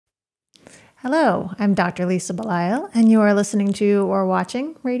Hello, I'm Dr. Lisa Belisle, and you are listening to or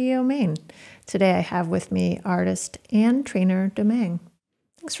watching Radio Maine. Today I have with me artist Ann Trainor Domingue.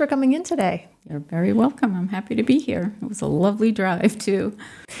 Thanks for coming in today. You're very welcome. I'm happy to be here. It was a lovely drive, too.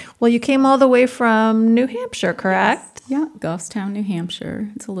 Well, you came all the way from New Hampshire, correct? Yes. Yeah, Goffstown, New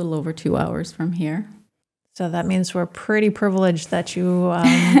Hampshire. It's a little over 2 hours from here. So that means we're pretty privileged that you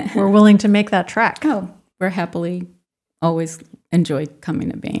were willing to make that trek. Oh, we're happily always enjoy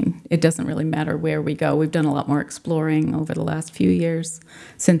coming to Maine. It doesn't really matter where we go. We've done a lot more exploring over the last few years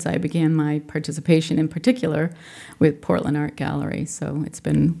since I began my participation in particular with Portland Art Gallery. So it's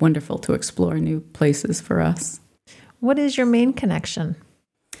been wonderful to explore new places for us. What is your Maine connection?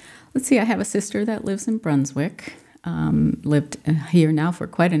 Let's see, I have a sister that lives in Brunswick. Lived here now for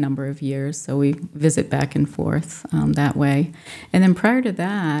quite a number of years, so we visit back and forth that way. And then prior to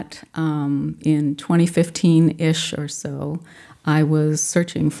that, in 2015-ish or so, I was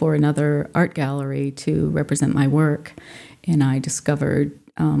searching for another art gallery to represent my work, and I discovered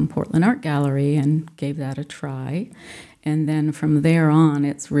Portland Art Gallery and gave that a try. And then from there on,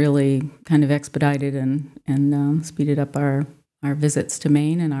 it's really kind of expedited and speeded up our visits to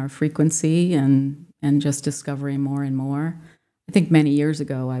Maine and our frequency and just discovering more and more. I think many years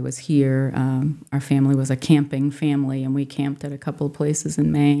ago I was here. Our family was a camping family, and we camped at a couple of places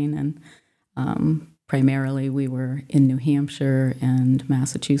in Maine, and primarily we were in New Hampshire and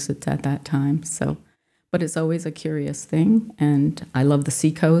Massachusetts at that time. So, but it's always a curious thing, and I love the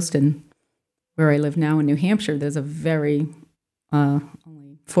seacoast, and where I live now in New Hampshire, there's a very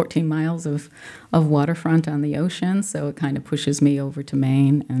only 14 miles of waterfront on the ocean, so it kind of pushes me over to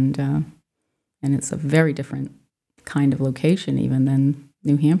Maine, and it's a very different kind of location even than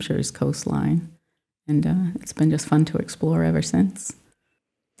New Hampshire's coastline. And it's been just fun to explore ever since.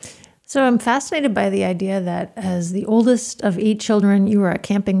 So I'm fascinated by the idea that as the oldest of 8 children, you were a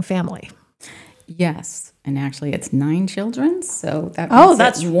camping family. Yes, and actually it's 9 children, so that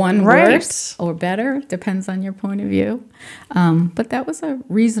that's one right. Worse or better, depends on your point of view. But that was a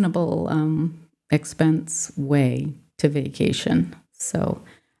reasonable expense way to vacation. So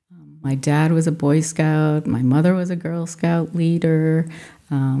my dad was a Boy Scout. My mother was a Girl Scout leader.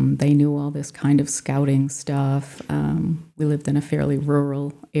 They knew all this kind of scouting stuff. We lived in a fairly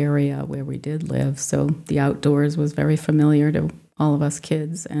rural area where we did live, so the outdoors was very familiar to all of us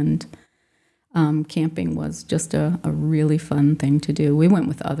kids, and camping was just a really fun thing to do. We went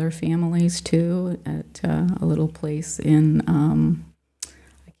with other families, too, at a little place in,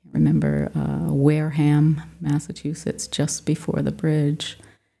 I can't remember, Wareham, Massachusetts, just before the bridge.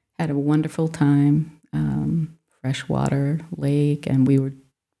 Had a wonderful time, freshwater lake, and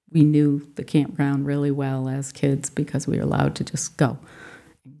we knew the campground really well as kids because we were allowed to just go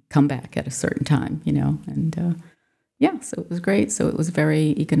and come back at a certain time, and yeah, so it was great. So it was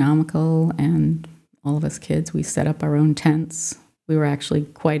very economical, and all of us kids, we set up our own tents. We were actually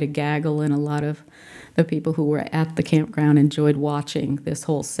quite a gaggle, and a lot of the people who were at the campground enjoyed watching this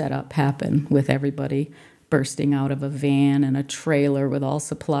whole setup happen with everybody bursting out of a van and a trailer with all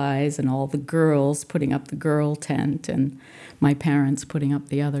supplies, and all the girls putting up the girl tent and my parents putting up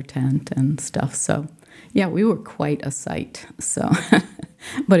the other tent and stuff. So yeah, we were quite a sight. So,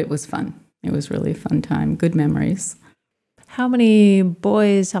 but it was fun. It was really a fun time. Good memories. How many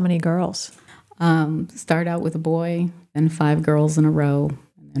boys, how many girls? Start out with a boy, then 5 girls in a row,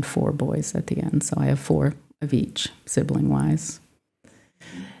 and then 4 boys at the end. So I have 4 of each, sibling-wise.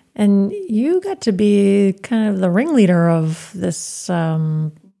 And you got to be kind of the ringleader of this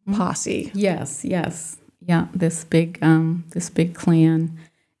posse. Yes. Yeah, this big clan.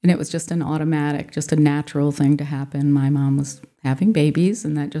 And it was just an automatic, just a natural thing to happen. My mom was having babies,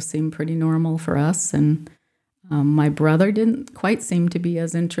 and that just seemed pretty normal for us. And my brother didn't quite seem to be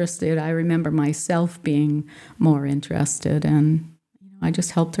as interested. I remember myself being more interested, and I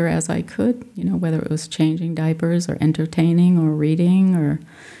just helped her as I could, whether it was changing diapers or entertaining or reading or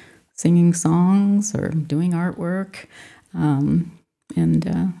singing songs or doing artwork.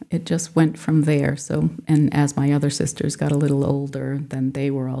 And it just went from there. So, and as my other sisters got a little older, then they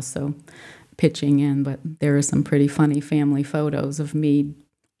were also pitching in. But there are some pretty funny family photos of me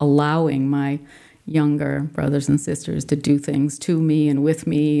allowing my younger brothers and sisters to do things to me and with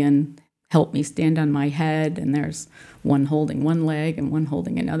me and help me stand on my head. And there's one holding one leg and one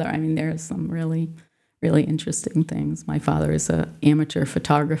holding another. I mean, there's some really interesting things. My father is an amateur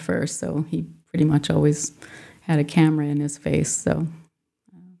photographer, so he pretty much always had a camera in his face. So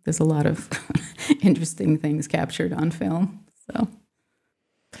there's a lot of interesting things captured on film. So,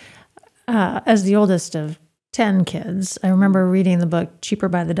 as the oldest of 10 kids, I remember reading the book Cheaper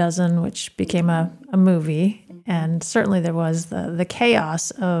by the Dozen, which became a movie. And certainly there was the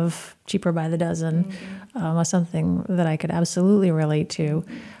chaos of cheaper by the dozen, was something that I could absolutely relate to.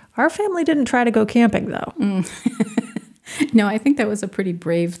 Our family didn't try to go camping, though. No, I think that was a pretty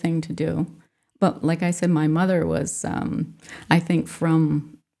brave thing to do. But like I said, my mother was, I think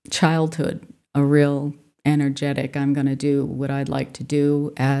from childhood, a real energetic, I'm going to do what I'd like to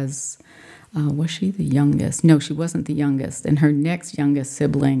do as, was she the youngest? No, she wasn't the youngest. And her next youngest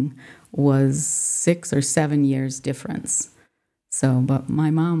sibling was 6 or 7 years difference. So, but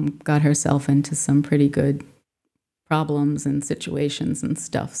my mom got herself into some pretty good problems and situations and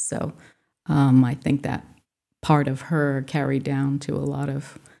stuff. So I think that part of her carried down to a lot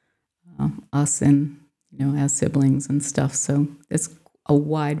of us and, as siblings and stuff. So it's a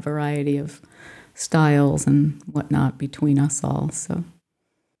wide variety of styles and whatnot between us all. So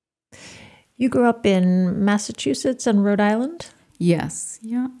you grew up in Massachusetts and Rhode Island? Yes.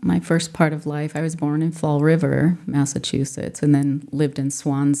 Yeah. My first part of life, I was born in Fall River, Massachusetts, and then lived in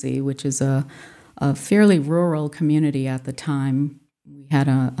Swansea, which is a fairly rural community at the time. We had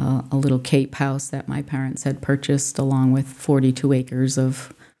a little Cape house that my parents had purchased along with 42 acres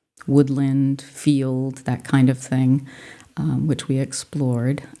of woodland, field, that kind of thing, which we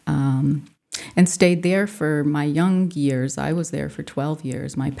explored. And stayed there for my young years. I was there for 12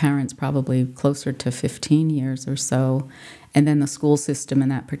 years. My parents probably closer to 15 years or so. And then the school system in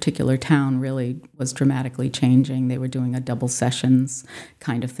that particular town really was dramatically changing. They were doing a double sessions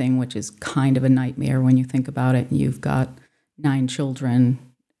kind of thing, which is kind of a nightmare when you think about it. You've got 9 children.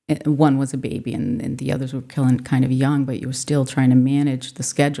 One was a baby and the others were kind of young, but you were still trying to manage the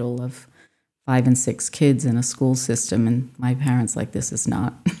schedule of 5 and 6 kids in a school system. And my parents this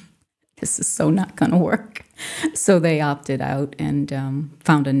is so not going to work. So they opted out and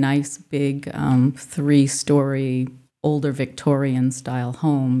found a nice big 3-story older Victorian-style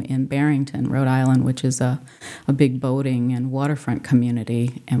home in Barrington, Rhode Island, which is a big boating and waterfront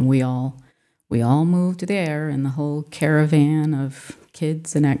community. And we all moved there, and the whole caravan of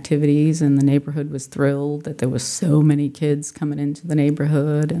kids and activities, and the neighborhood was thrilled that there was so many kids coming into the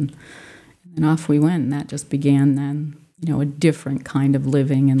neighborhood, and off we went. And that just began then, a different kind of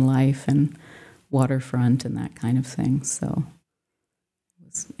living and life and waterfront and that kind of thing. So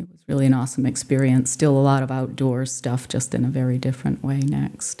it was really an awesome experience. Still a lot of outdoor stuff, just in a very different way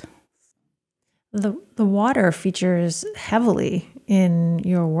next. The water features heavily in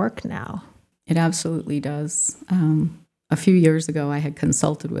your work now. It absolutely does. A few years ago, I had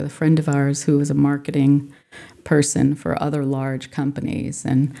consulted with a friend of ours who was a marketing person for other large companies,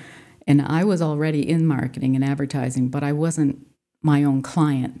 and I was already in marketing and advertising, but I wasn't my own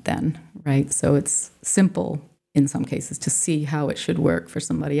client then, right? So it's simple in some cases to see how it should work for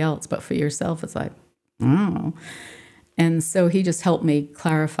somebody else, but for yourself, it's like, oh. And so he just helped me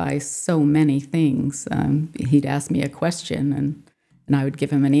clarify so many things. He'd ask me a question, and I would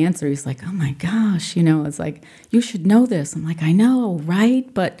give him an answer. He's like, oh my gosh, it's like, you should know this. I'm like, I know,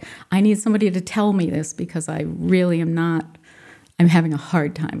 right? But I need somebody to tell me this because I really am not. I'm having a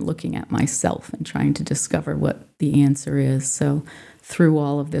hard time looking at myself and trying to discover what the answer is. So through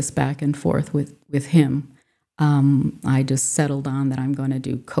all of this back and forth with him, I just settled on that I'm going to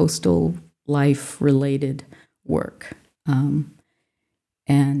do coastal life-related work. And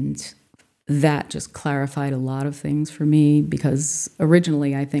that just clarified a lot of things for me, because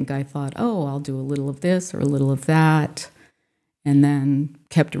originally I thought, oh, I'll do a little of this or a little of that, and then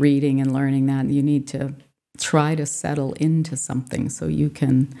kept reading and learning that you need to try to settle into something so you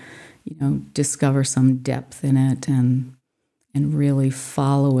can, discover some depth in it and really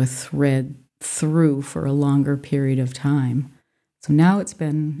follow a thread through for a longer period of time. So now it's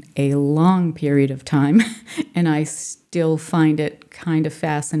been a long period of time, and I still find it kind of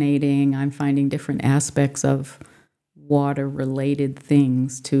fascinating. I'm finding different aspects of water-related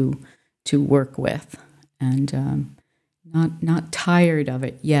things to work with, and not tired of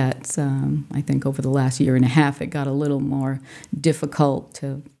it yet. I think over the last year and a half, it got a little more difficult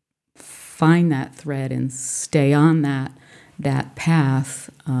to find that thread and stay on that path.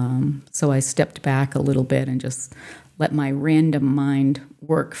 So I stepped back a little bit and just let my random mind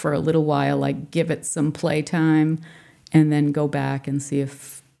work for a little while, like give it some playtime, and then go back and see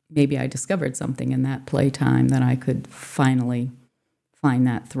if maybe I discovered something in that playtime that I could finally find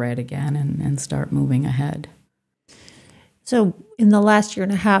that thread again and start moving ahead. So in the last year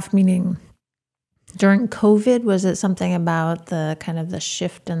and a half, meaning during COVID, was it something about the kind of the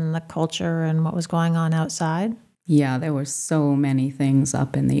shift in the culture and what was going on outside? Yeah, there were so many things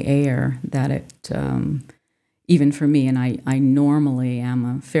up in the air that it, even for me, and I normally am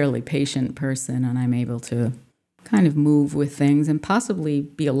a fairly patient person, and I'm able to kind of move with things and possibly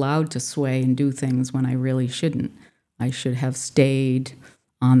be allowed to sway and do things when I really shouldn't. I should have stayed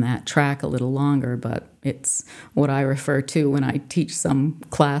on that track a little longer, but it's what I refer to when I teach some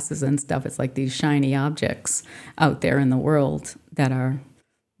classes and stuff. It's like these shiny objects out there in the world that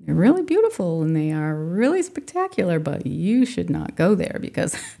they're really beautiful and they are really spectacular, but you should not go there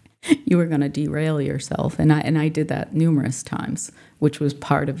because you are going to derail yourself. And I did that numerous times, which was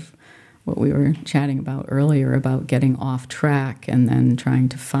part of what we were chatting about earlier about getting off track and then trying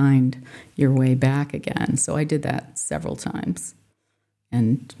to find your way back again. So I did that several times.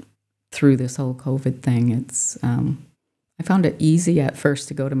 And through this whole COVID thing, I found it easy at first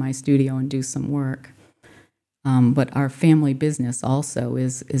to go to my studio and do some work. But our family business also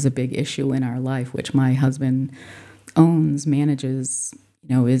is a big issue in our life, which my husband manages,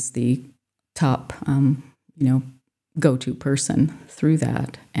 is the top, go-to person through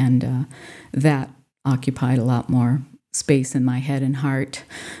that. And that occupied a lot more space in my head and heart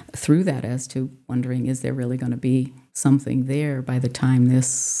through that, as to wondering, is there really going to be something there by the time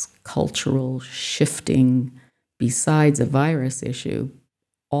this cultural shifting, besides a virus issue,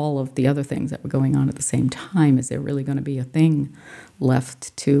 all of the other things that were going on at the same time, is there really going to be a thing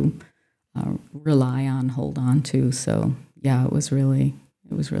left to rely on, hold on to? So yeah, it was really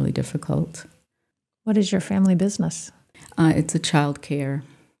difficult. What is your family business? It's a childcare,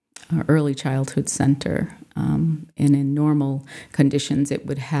 early childhood center. And in normal conditions, it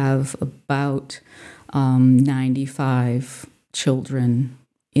would have about 95 children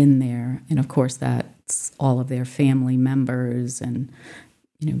in there. And of course, that's all of their family members and,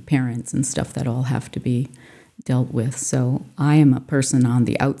 parents and stuff that all have to be dealt with. So I am a person on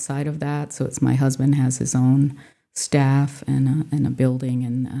the outside of that. So it's my husband has his own staff and a building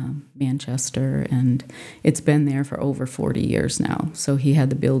in Manchester, and it's been there for over 40 years now. So he had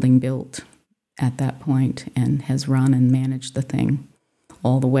the building built at that point and has run and managed the thing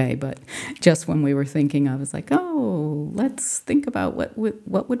all the way. But just when we were thinking of, it's like, oh, let's think about what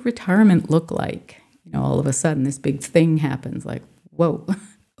would retirement look like. All of a sudden this big thing happens, like, whoa,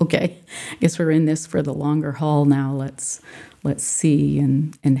 okay, I guess we're in this for the longer haul now. Let's see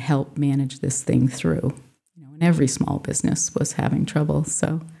and help manage this thing through. And every small business was having trouble.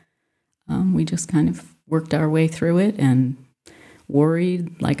 So we just kind of worked our way through it and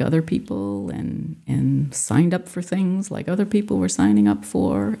worried like other people and signed up for things like other people were signing up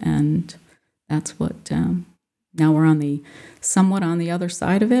for. And that's what, now we're somewhat on the other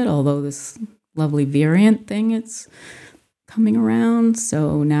side of it, although this lovely variant thing, it's coming around.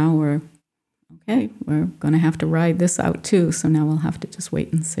 So now we're going to have to ride this out too. So now we'll have to just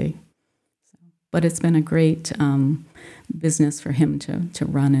wait and see. But it's been a great business for him to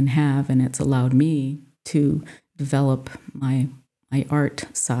run and have, and it's allowed me to develop my art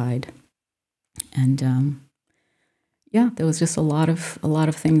side. And there was just a lot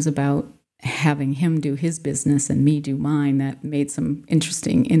of things about having him do his business and me do mine that made some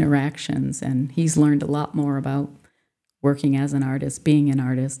interesting interactions. And he's learned a lot more about working as an artist, being an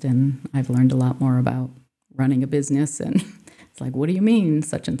artist, and I've learned a lot more about running a business. And it's like, what do you mean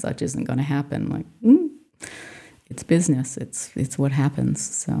such and such isn't going to happen? Like, it's business. It's what happens.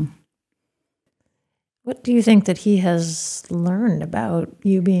 So, what do you think that he has learned about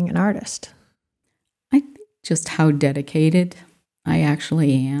you being an artist? I think just how dedicated I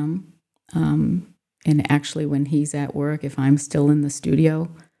actually am. And actually, when he's at work, if I'm still in the studio,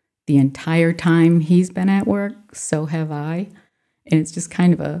 the entire time he's been at work, so have I. And it's just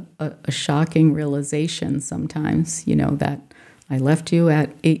kind of a shocking realization sometimes, that I left you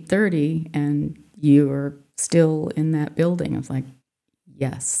at 8:30 and you're still in that building. I was like,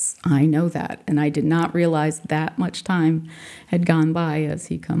 yes, I know that. And I did not realize that much time had gone by as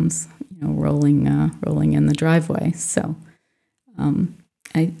he comes, rolling in the driveway. So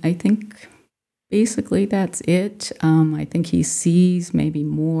I think basically that's it. I think he sees maybe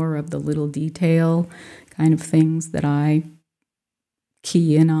more of the little detail kind of things that I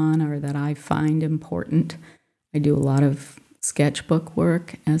key in on or that I find important. I do a lot of sketchbook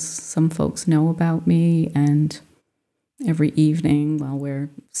work, as some folks know about me, and every evening while we're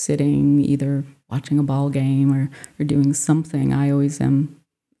sitting either watching a ball game or doing something, I always am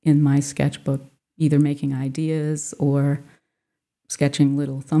in my sketchbook either making ideas or sketching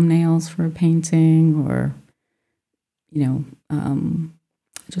little thumbnails for a painting or,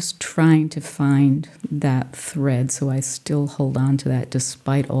 just trying to find that thread so I still hold on to that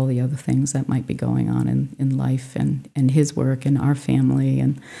despite all the other things that might be going on in life and his work and our family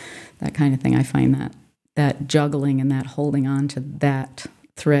and that kind of thing. I find that juggling and that holding on to that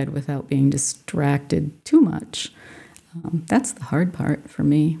thread without being distracted too much, that's the hard part for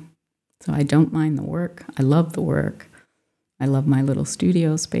me. So I don't mind the work. I love the work. I love my little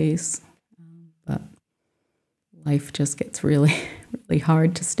studio space. But life just gets really, really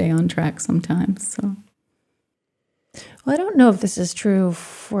hard to stay on track sometimes. So. Well, I don't know if this is true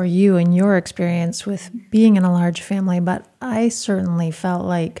for you and your experience with being in a large family, but I certainly felt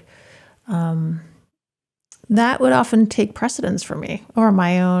like that would often take precedence for me, or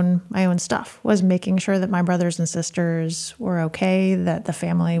my own stuff, was making sure that my brothers and sisters were okay, that the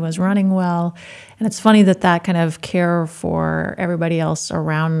family was running well. And it's funny that kind of care for everybody else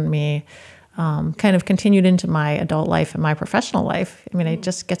around me kind of continued into my adult life and my professional life. I mean, it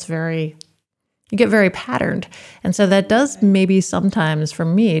just gets you get very patterned. And so that does maybe sometimes for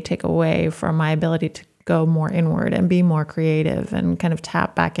me take away from my ability to go more inward and be more creative and kind of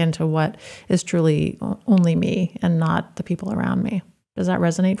tap back into what is truly only me and not the people around me. Does that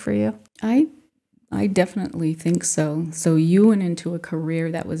resonate for you? I definitely think so. So you went into a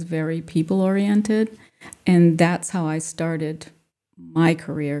career that was very people-oriented, and that's how I started my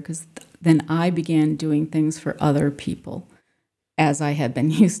career, because then I began doing things for other people, as I had been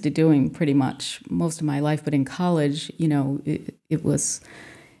used to doing pretty much most of my life. But in college, it was...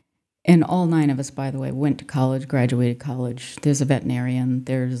 And all 9 of us, by the way, went to college, graduated college. There's a veterinarian,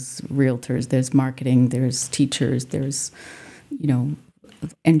 there's realtors, there's marketing, there's teachers, there's,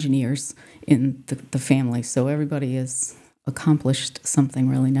 engineers in the family. So everybody has accomplished something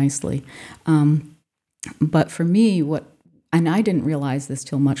really nicely. But for me, and I didn't realize this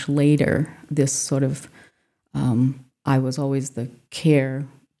till much later, this sort of, I was always the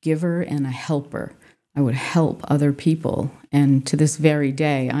caregiver and a helper. I would help other people. And to this very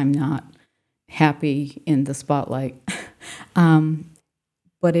day, I'm not happy in the spotlight.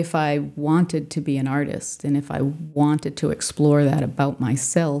 But if I wanted to be an artist, and if I wanted to explore that about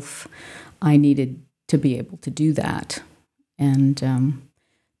myself, I needed to be able to do that. And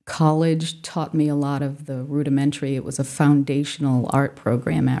college taught me a lot of the rudimentary. It was a foundational art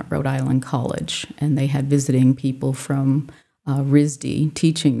program at Rhode Island College, and they had visiting people from RISD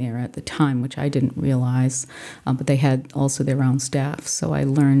teaching there at the time, which I didn't realize, but they had also their own staff. So I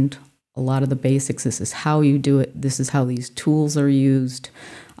learned a lot of the basics. This is how you do it. This is how these tools are used.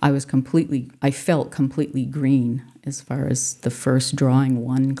 I felt completely green as far as the first drawing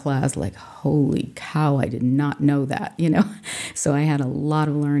one class, like, holy cow, I did not know that, So I had a lot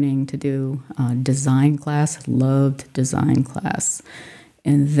of learning to do. Design class, loved design class.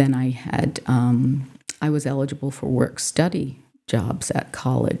 And then I was eligible for work-study jobs at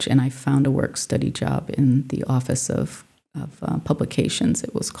college, and I found a work-study job in the Office of Publications,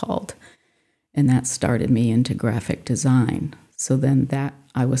 it was called, and that started me into graphic design. So then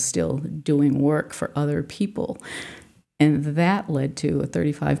I was still doing work for other people, and that led to a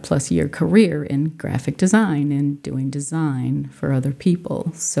 35-plus year career in graphic design and doing design for other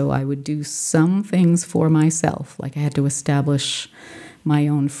people. So I would do some things for myself, like I had to establish my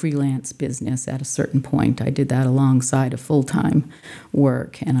own freelance business at a certain point. I did that alongside of full-time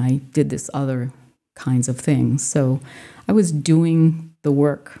work, and I did this other kinds of things. So I was doing the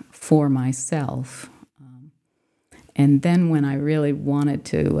work for myself. And then when I really wanted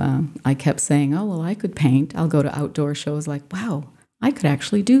to, I kept saying, oh, well, I could paint. I'll go to outdoor shows, like, wow, I could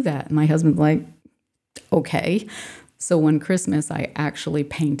actually do that. And my husband's like, okay. So one Christmas, I actually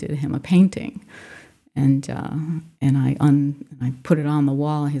painted him a painting. And I put it on the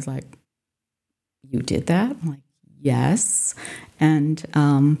wall, and he's like, you did that? I'm like, yes. And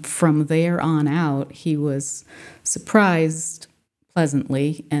from there on out, he was surprised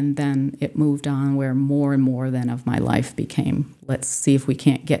pleasantly, and then it moved on where more and more then of my life became, let's see if we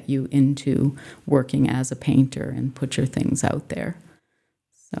can't get you into working as a painter and put your things out there.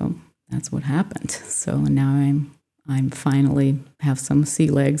 So that's what happened. So now I'm finally have some sea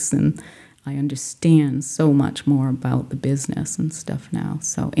legs, and I understand so much more about the business and stuff now,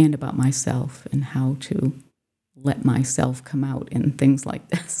 and about myself and how to let myself come out in things like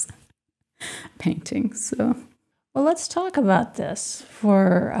this, painting. So, well, let's talk about this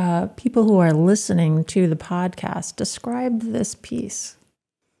for people who are listening to the podcast. Describe this piece.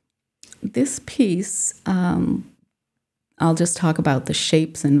 This piece, I'll just talk about the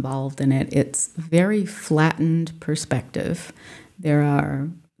shapes involved in it. It's very flattened perspective. There are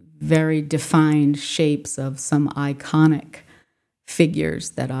very defined shapes of some iconic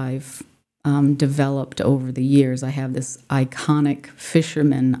figures that I've developed over the years. I have this iconic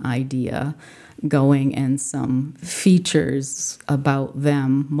fisherman idea going, and some features about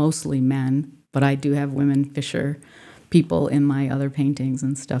them, mostly men, but I do have women fisher people in my other paintings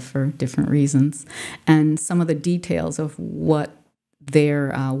and stuff for different reasons. And some of the details of what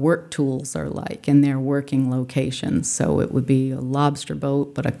their work tools are like and their working locations. So it would be a lobster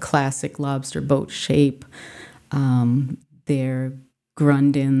boat, but a classic lobster boat shape. Their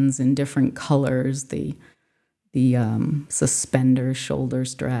grundins in different colors, the suspenders, shoulder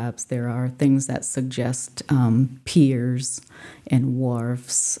straps. There are things that suggest piers and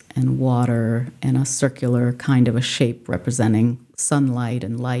wharfs and water and a circular kind of a shape representing sunlight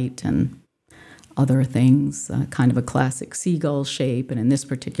and light and other things, kind of a classic seagull shape. And in this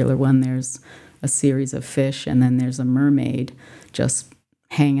particular one, there's a series of fish, and then there's a mermaid just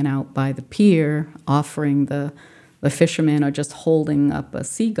hanging out by the pier, offering the fishermen are just holding up a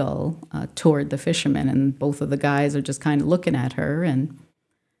seagull toward the fishermen, and both of the guys are just kind of looking at her, and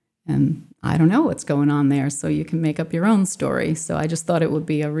I don't know what's going on there, so you can make up your own story. So I just thought it would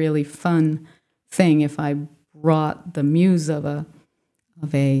be a really fun thing if I brought the muse of a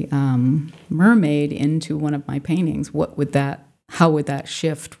mermaid into one of my paintings. How would that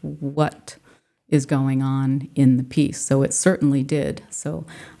shift what is going on in the piece? So it certainly did. So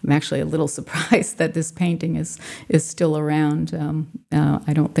I'm actually a little surprised that this painting is still around.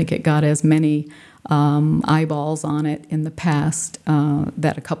 I don't think it got as many eyeballs on it in the past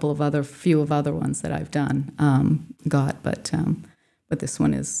that a few of other ones that I've done got. But this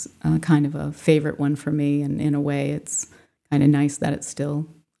one is kind of a favorite one for me, and in a way, it's kind of nice that it's still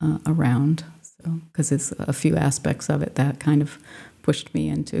around. So because it's a few aspects of it that kind of pushed me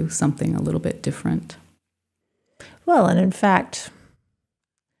into something a little bit different. Well, and in fact,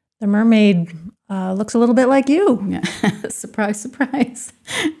 the mermaid looks a little bit like you. Yeah. Surprise, surprise.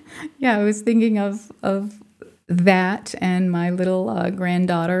 Yeah, I was thinking of that and my little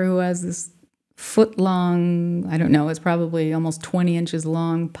granddaughter who has this foot-long, I don't know, it's probably almost 20 inches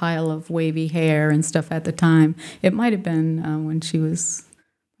long pile of wavy hair and stuff at the time. It might have been when she was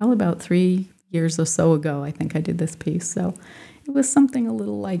probably about 3 years or so ago, I think I did this piece. So it was something a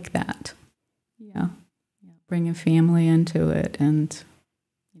little like that. Yeah. Bring a family into it and,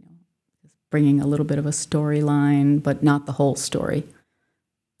 just bringing a little bit of a storyline, but not the whole story.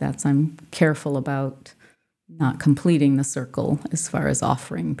 I'm careful about not completing the circle as far as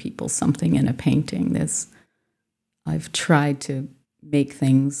offering people something in a painting. I've tried to make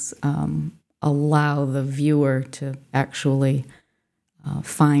things allow the viewer to actually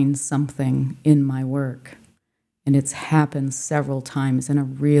find something in my work. And it's happened several times in a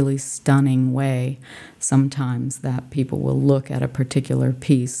really stunning way. Sometimes that people will look at a particular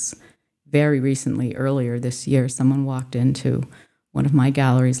piece. Very recently, earlier this year, someone walked into one of my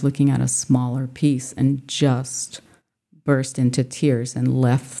galleries looking at a smaller piece and just burst into tears and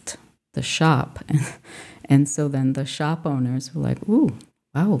left the shop. And so then the shop owners were like, ooh,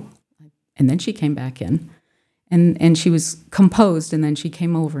 wow. And then she came back in. And she was composed, and then she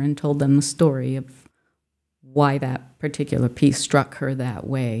came over and told them the story of why that particular piece struck her that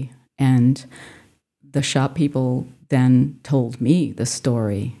way. And the shop people then told me the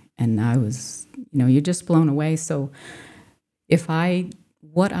story, and I was, you're just blown away. So if I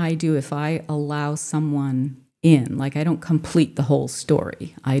allow someone in, like I don't complete the whole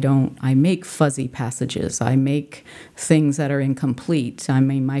story. I make fuzzy passages. I make things that are incomplete. I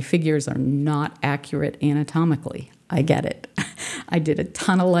mean, my figures are not accurate anatomically. I get it. I did a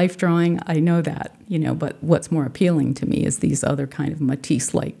ton of life drawing. I know that, but what's more appealing to me is these other kind of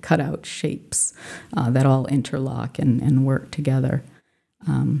Matisse-like cutout shapes that all interlock and work together,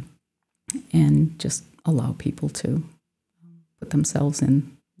 and just allow people to put themselves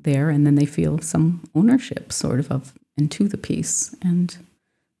in there, and then they feel some ownership sort of into the piece, and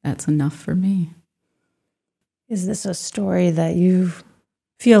that's enough for me. Is this a story that you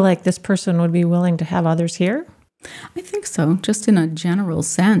feel like this person would be willing to have others hear? I think so, just in a general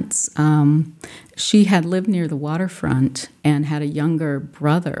sense. She had lived near the waterfront and had a younger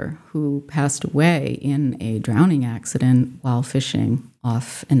brother who passed away in a drowning accident while fishing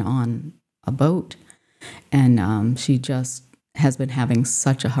off and on a boat. And she just has been having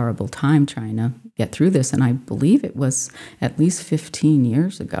such a horrible time trying to get through this. And I believe it was at least 15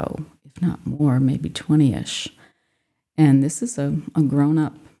 years ago, if not more, maybe 20-ish. And this is a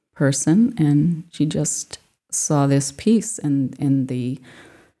grown-up person, and she just saw this piece, and the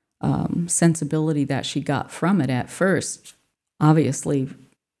sensibility that she got from it at first obviously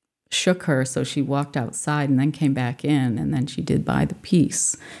shook her, so she walked outside and then came back in, and then she did buy the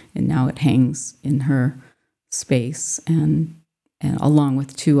piece, and now it hangs in her space, and along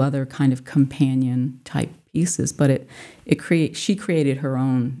with two other kind of companion type pieces. But she created her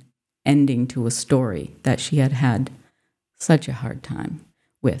own ending to a story that she had such a hard time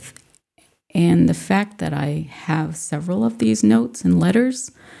with. And the fact that I have several of these notes and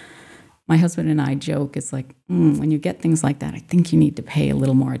letters, my husband and I joke, it's like, when you get things like that, I think you need to pay a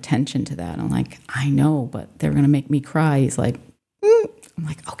little more attention to that. I'm like, I know, but they're going to make me cry. He's like, I'm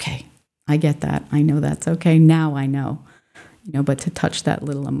like, okay, I get that. I know that's okay. Now I know, but to touch that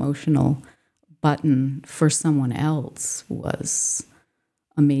little emotional button for someone else was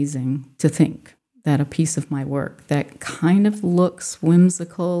amazing. To think that a piece of my work that kind of looks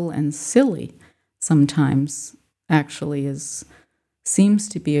whimsical and silly sometimes actually seems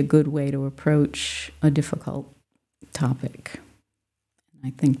to be a good way to approach a difficult topic.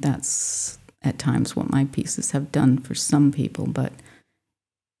 I think that's at times what my pieces have done for some people.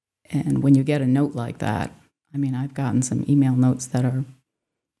 And when you get a note like that, I mean, I've gotten some email notes that are,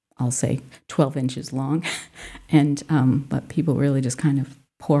 I'll say, 12 inches long, and but people really just kind of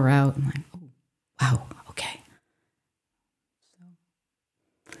pour out and like, oh, wow, okay. So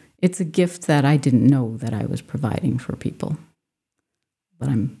it's a gift that I didn't know that I was providing for people, but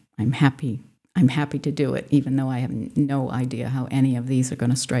I'm happy. I'm happy to do it, even though I have no idea how any of these are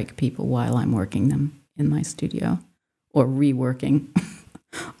going to strike people while I'm working them in my studio or reworking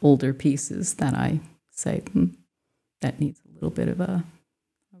older pieces that I say, that needs a little bit of a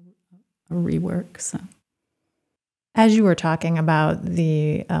rework. So, as you were talking about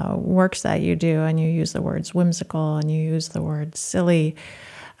the works that you do, and you use the words whimsical and you use the word silly,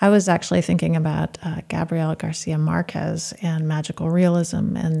 I was actually thinking about Gabriel Garcia Marquez and magical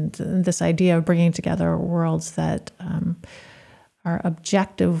realism, and this idea of bringing together worlds that are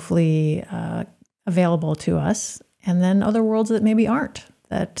objectively available to us, and then other worlds that maybe aren't,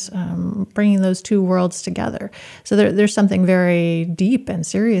 that bringing those two worlds together. So there's something very deep and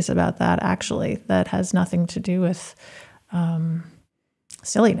serious about that, actually, that has nothing to do with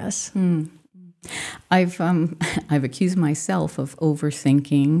silliness. I've accused myself of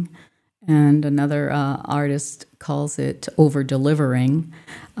overthinking, and another artist calls it over-delivering,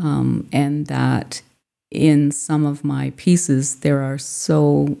 and that in some of my pieces there are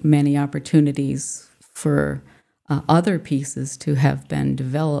so many opportunities for other pieces to have been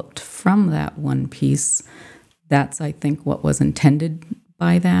developed from that one piece. That's, I think, what was intended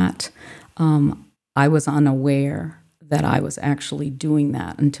by that. I was unaware that I was actually doing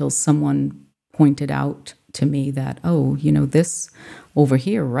that until someone pointed out to me that, oh, this over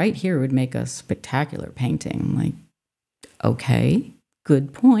here, right here, would make a spectacular painting. I'm like, okay,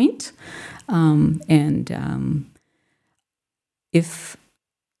 good point.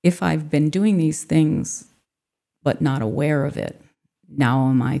 If I've been doing these things but not aware of it, now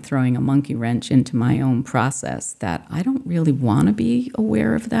am I throwing a monkey wrench into my own process that I don't really want to be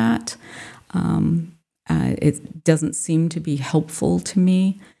aware of that? It doesn't seem to be helpful to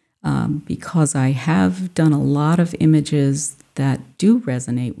me because I have done a lot of images that do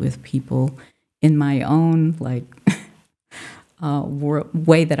resonate with people in my own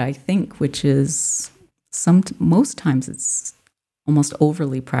way that I think, which is most times it's almost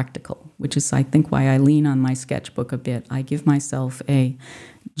overly practical, which is, I think, why I lean on my sketchbook a bit. I give myself a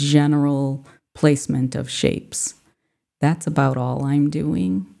general placement of shapes. That's about all I'm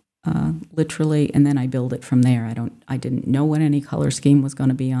doing, literally, and then I build it from there. I didn't know what any color scheme was going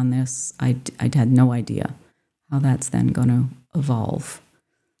to be on this. I had no idea how that's then going to evolve.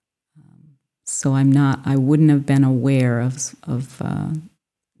 So I wouldn't have been aware of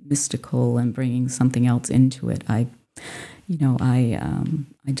mystical and bringing something else into it.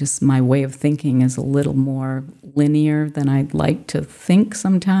 My way of thinking is a little more linear than I'd like to think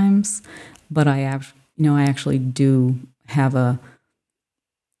sometimes, but I actually do have a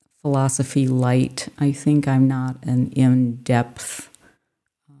philosophy light. I think I'm not an in-depth,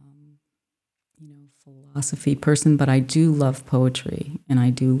 philosophy person, but I do love poetry, and I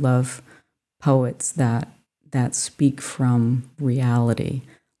do love poets that speak from reality,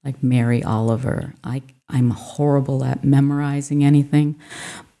 like Mary Oliver. I'm horrible at memorizing anything,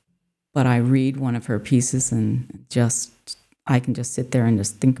 but I read one of her pieces and I can just sit there and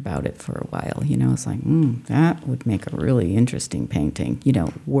just think about it for a while. It's like, that would make a really interesting painting,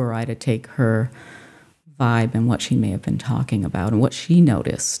 were I to take her vibe and what she may have been talking about and what she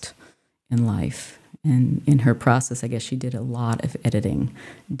noticed in life. And in her process, I guess she did a lot of editing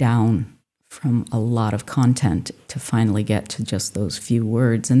down from a lot of content to finally get to just those few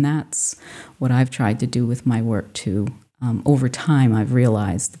words. And that's what I've tried to do with my work too. Over time, I've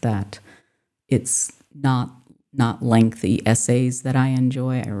realized that it's not lengthy essays that I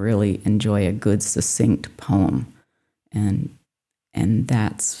enjoy. I really enjoy a good, succinct poem. And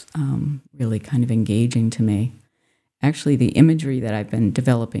that's really kind of engaging to me. Actually, the imagery that I've been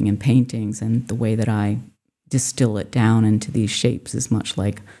developing in paintings and the way that I distill it down into these shapes is much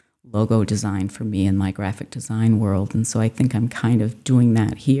like logo design for me in my graphic design world. And so I think I'm kind of doing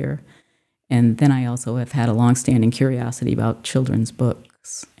that here. And then I also have had a longstanding curiosity about children's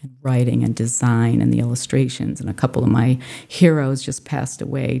books and writing and design and the illustrations. And a couple of my heroes just passed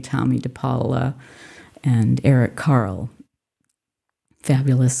away, Tomie, Paola, and Carle.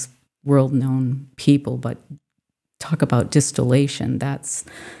 Fabulous, world-known people, but talk about distillation. That's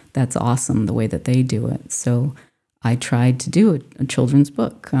awesome, the way that they do it. So I tried to do a children's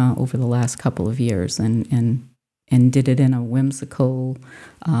book over the last couple of years and did it in a whimsical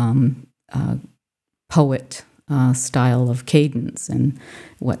poet style of cadence and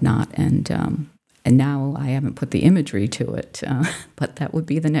whatnot. And now I haven't put the imagery to it, but that would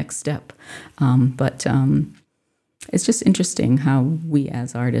be the next step. It's just interesting how we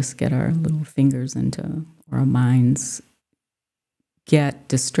as artists get our little fingers into, or our minds get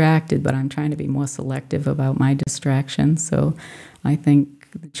distracted, but I'm trying to be more selective about my distractions. So I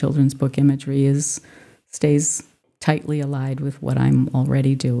think the children's book imagery stays tightly allied with what I'm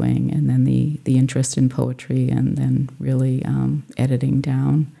already doing, and then the interest in poetry, and then really editing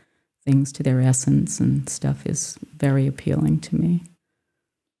down things to their essence and stuff is very appealing to me.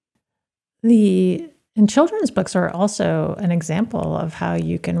 And children's books are also an example of how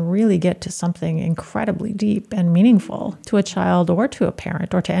you can really get to something incredibly deep and meaningful to a child or to a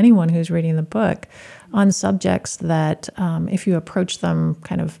parent or to anyone who's reading the book on subjects that if you approach them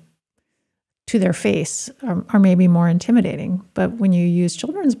kind of to their face are maybe more intimidating. But when you use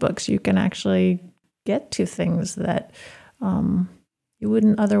children's books, you can actually get to things that you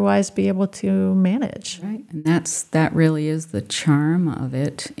wouldn't otherwise be able to manage. Right, and that really is the charm of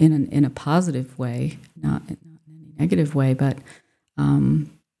it in a positive way, not in any negative way, but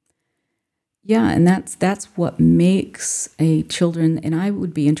yeah, and that's what makes a children. And I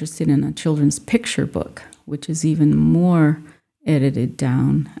would be interested in a children's picture book, which is even more edited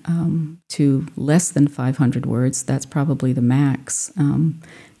down to less than 500 words. That's probably the max. And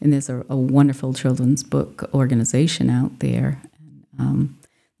there's a wonderful children's book organization out there.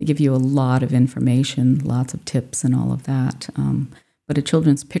 They give you a lot of information, lots of tips and all of that. But a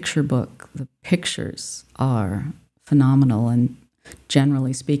children's picture book, the pictures are phenomenal. And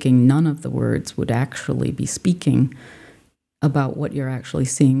generally speaking, none of the words would actually be speaking about what you're actually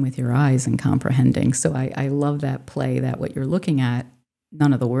seeing with your eyes and comprehending. So I love that play, that what you're looking at,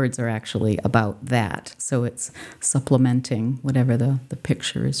 none of the words are actually about that. So it's supplementing whatever the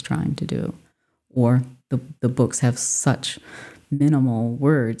picture is trying to do. Or the books have such minimal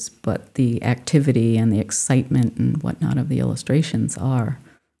words, but the activity and the excitement and whatnot of the illustrations are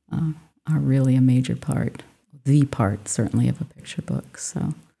really a major part, the part certainly of a picture book.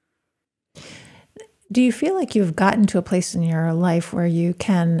 So, do you feel like you've gotten to a place in your life where you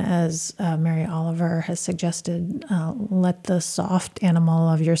can, as Mary Oliver has suggested, let the soft animal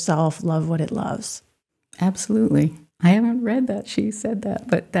of yourself love what it loves? Absolutely. I haven't read that she said that,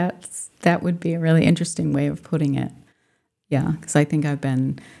 but that would be a really interesting way of putting it. Yeah, because I think I've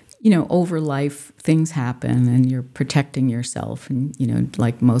been, over life, things happen and you're protecting yourself. And,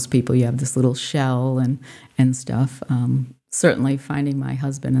 like most people, you have this little shell and stuff. Certainly finding my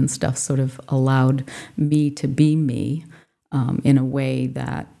husband and stuff sort of allowed me to be me in a way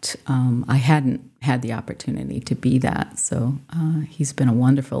that I hadn't had the opportunity to be that. So he's been a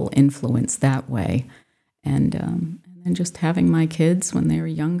wonderful influence that way. And then just having my kids when they were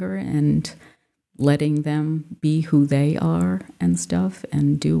younger and letting them be who they are and stuff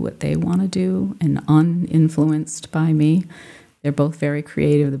and do what they want to do and uninfluenced by me. They're both very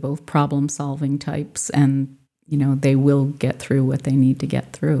creative. They're both problem-solving types, and they will get through what they need to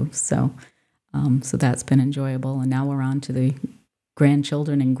get through. So that's been enjoyable. And now we're on to the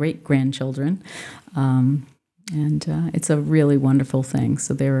grandchildren and great-grandchildren. And it's a really wonderful thing.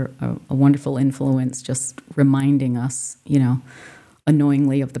 So they're a wonderful influence, just reminding us,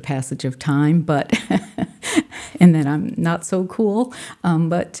 annoyingly of the passage of time, but and that I'm not so cool.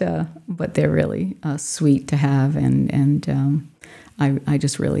 But they're really sweet to have, and I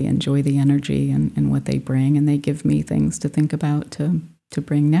just really enjoy the energy and what they bring, and they give me things to think about to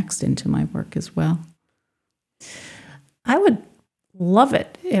bring next into my work as well. I would love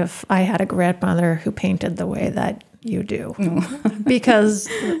it if I had a grandmother who painted the way that you do, because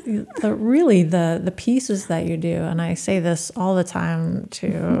the pieces that you do, and I say this all the time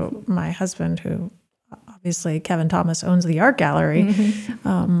to my husband, who obviously Kevin Thomas owns the art gallery.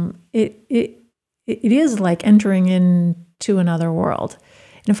 It is like entering into another world.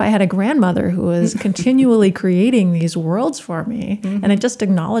 And if I had a grandmother who was continually creating these worlds for me, and just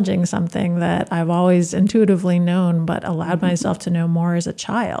acknowledging something that I've always intuitively known, but allowed myself to know more as a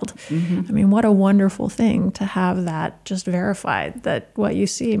child, I mean, what a wonderful thing to have that just verified, that what you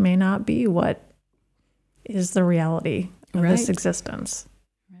see may not be what is the reality of this existence.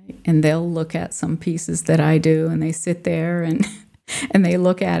 And they'll look at some pieces that I do, and they sit there and and they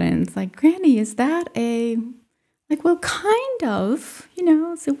look at it, and it's like, Granny, is that a, like, well, kind of,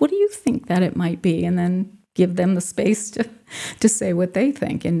 so what do you think that it might be? And then give them the space to say what they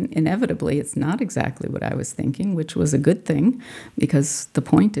think. And inevitably, it's not exactly what I was thinking, which was a good thing, because the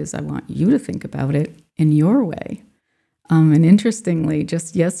point is I want you to think about it in your way. And interestingly,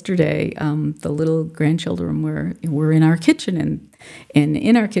 just yesterday, the little grandchildren were in our kitchen, and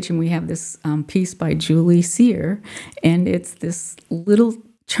in our kitchen we have this piece by Julie Sear, and it's this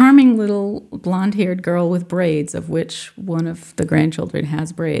charming little blonde-haired girl with braids, of which one of the grandchildren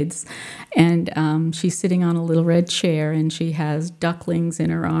has braids, and she's sitting on a little red chair, and she has ducklings in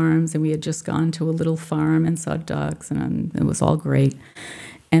her arms, and we had just gone to a little farm and saw ducks, and it was all great.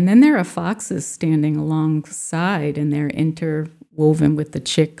 And then there are foxes standing alongside, and they're interwoven with the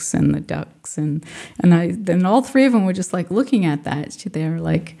chicks and the ducks. And then all three of them were just like looking at that. They're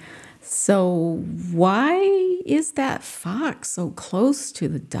like, so why is that fox so close to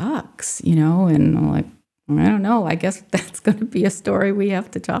the ducks? And I'm like, I don't know. I guess that's going to be a story we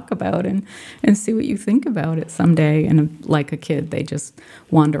have to talk about and see what you think about it someday. And like a kid, they just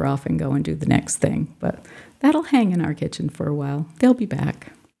wander off and go and do the next thing. But that'll hang in our kitchen for a while. They'll be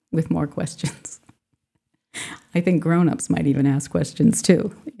back with more questions. I think grown-ups might even ask questions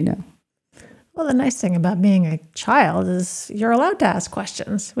too, Well, the nice thing about being a child is you're allowed to ask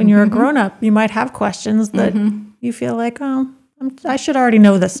questions. When you're a grown-up, you might have questions that you feel like, I should already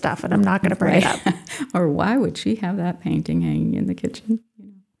know this stuff, and I'm not going to bring it up. Or why would she have that painting hanging in the kitchen?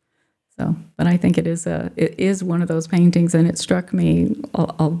 So, but I think it is one of those paintings, and it struck me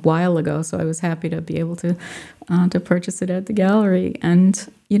a while ago. So I was happy to be able to purchase it at the gallery.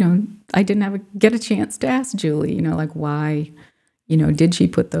 And I didn't get a chance to ask Julie, like why, did she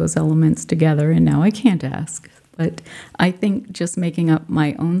put those elements together? And now I can't ask. But I think just making up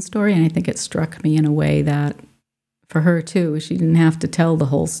my own story, and I think it struck me in a way that for her too, she didn't have to tell the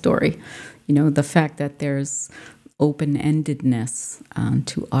whole story. The fact that there's open-endedness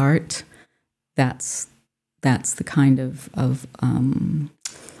to art. That's the kind of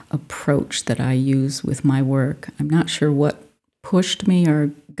approach that I use with my work. I'm not sure what pushed me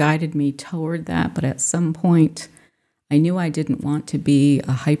or guided me toward that, but at some point I knew I didn't want to be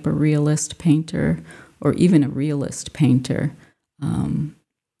a hyper-realist painter or even a realist painter.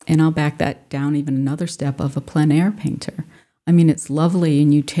 And I'll back that down even another step of a plein air painter. I mean, it's lovely,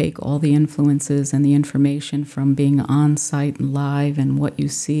 and you take all the influences and the information from being on site and live and what you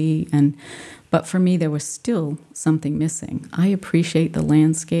see. But for me, there was still something missing. I appreciate the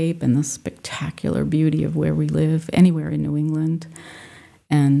landscape and the spectacular beauty of where we live, anywhere in New England.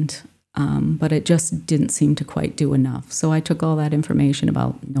 But it just didn't seem to quite do enough. So I took all that information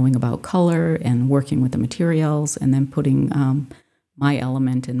about knowing about color and working with the materials, and then putting my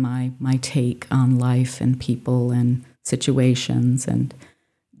element and my take on life and people and situations, and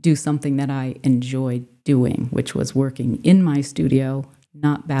do something that I enjoyed doing, which was working in my studio,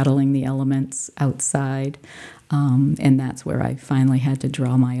 not battling the elements outside. And that's where I finally had to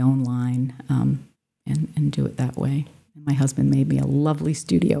draw my own line and do it that way. And my husband made me a lovely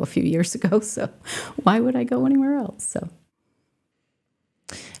studio a few years ago, so why would I go anywhere else? So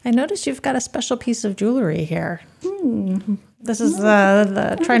I noticed you've got a special piece of jewelry here. This is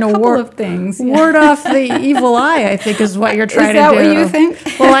the trying to ward off the evil eye, I think, is what you're trying to do. Is that what you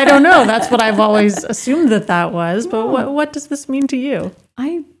think? Well, I don't know. That's what I've always assumed that was. But what does this mean to you?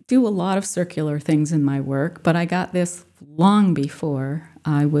 I do a lot of circular things in my work, but I got this long before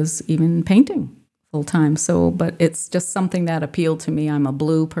I was even painting full time. But it's just something that appealed to me. I'm a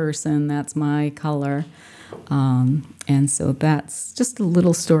blue person. That's my color. And so that's just a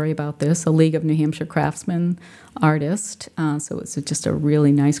little story about this, a League of New Hampshire Craftsmen artist. So it's just a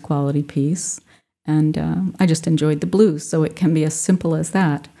really nice quality piece. And I just enjoyed the blues, so it can be as simple as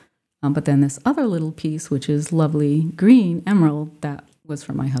that. But then this other little piece, which is lovely green emerald, that was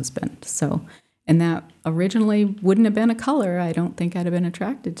for my husband. So, and that originally wouldn't have been a color I don't think I'd have been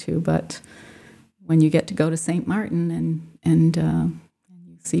attracted to. But when you get to go to St. Martin and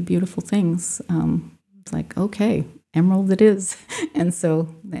you see beautiful things, it's like, okay, emerald it is. And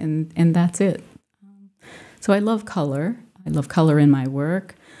so, and that's it. So I love color. I love color in my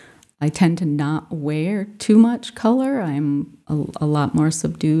work. I tend to not wear too much color. I'm a lot more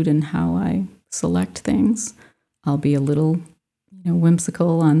subdued in how I select things. I'll be a little,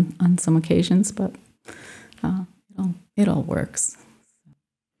 whimsical on some occasions, but it all works.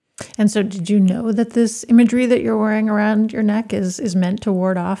 And so did you know that this imagery that you're wearing around your neck is meant to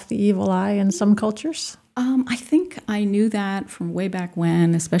ward off the evil eye in some cultures? I think I knew that from way back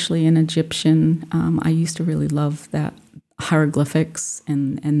when, especially in Egyptian. I used to really love that hieroglyphics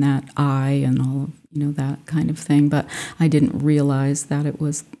and that eye and all, that kind of thing. But I didn't realize that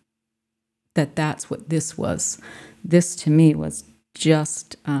that's what this was. This to me was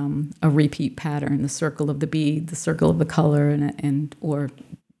just a repeat pattern, the circle of the bead, the circle of the color, or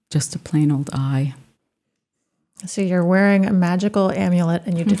just a plain old eye. So you're wearing a magical amulet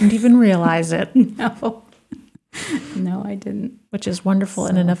and you didn't even realize it. No. No, I didn't. Which is wonderful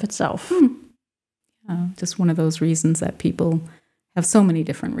in and of itself. Just one of those reasons that people have so many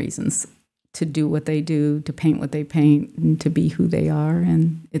different reasons to do what they do, to paint what they paint, and to be who they are.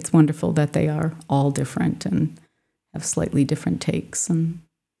 And it's wonderful that they are all different and have slightly different takes, and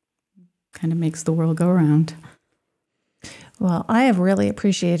kind of makes the world go around. Well, I have really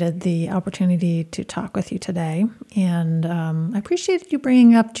appreciated the opportunity to talk with you today. And I appreciated you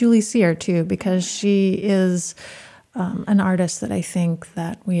bringing up Julie Sear, too, because she is an artist that I think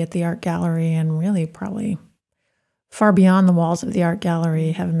that we at the art gallery, and really probably far beyond the walls of the art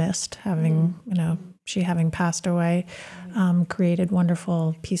gallery, have missed, having, she having passed away, created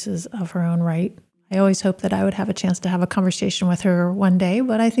wonderful pieces of her own right. I always hoped that I would have a chance to have a conversation with her one day,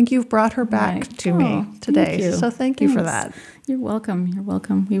 but I think you've brought her back to me today. Thank you. So thank you for that. You're welcome. You're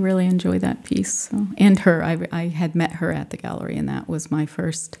welcome. We really enjoy that piece. So, and her, I had met her at the gallery, and that was my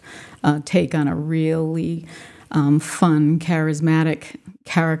first take on a really fun, charismatic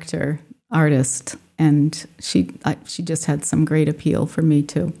character artist. And she just had some great appeal for me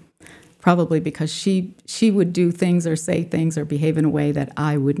too. Probably because she would do things or say things or behave in a way that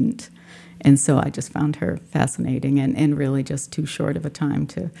I wouldn't. And so I just found her fascinating, and really just too short of a time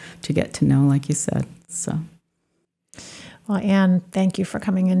to get to know, like you said. So, well, Ann, thank you for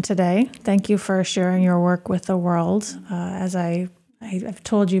coming in today. Thank you for sharing your work with the world. As I've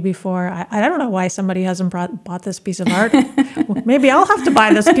told you before, I don't know why somebody hasn't bought this piece of art. Well, maybe I'll have to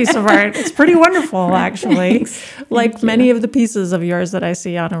buy this piece of art. It's pretty wonderful, actually. Like many of the pieces of yours that I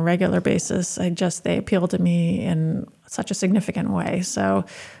see on a regular basis, they appeal to me in such a significant way. So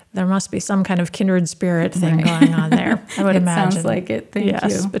there must be some kind of kindred spirit thing going on there, I would imagine. Sounds like it. Thank you.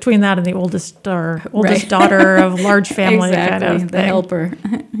 Yes, between that and the oldest daughter of large family kind of thing. The helper.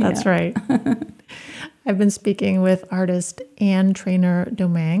 That's right. I've been speaking with artist Ann Trainor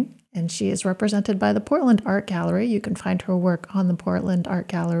Domingue, and she is represented by the Portland Art Gallery. You can find her work on the Portland Art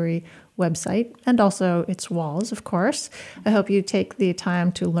Gallery website and also its walls, of course. I hope you take the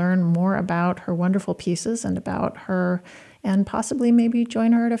time to learn more about her wonderful pieces and about her, and possibly maybe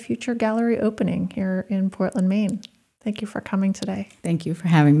join her at a future gallery opening here in Portland, Maine. Thank you for coming today. Thank you for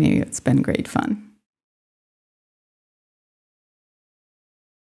having me. It's been great fun.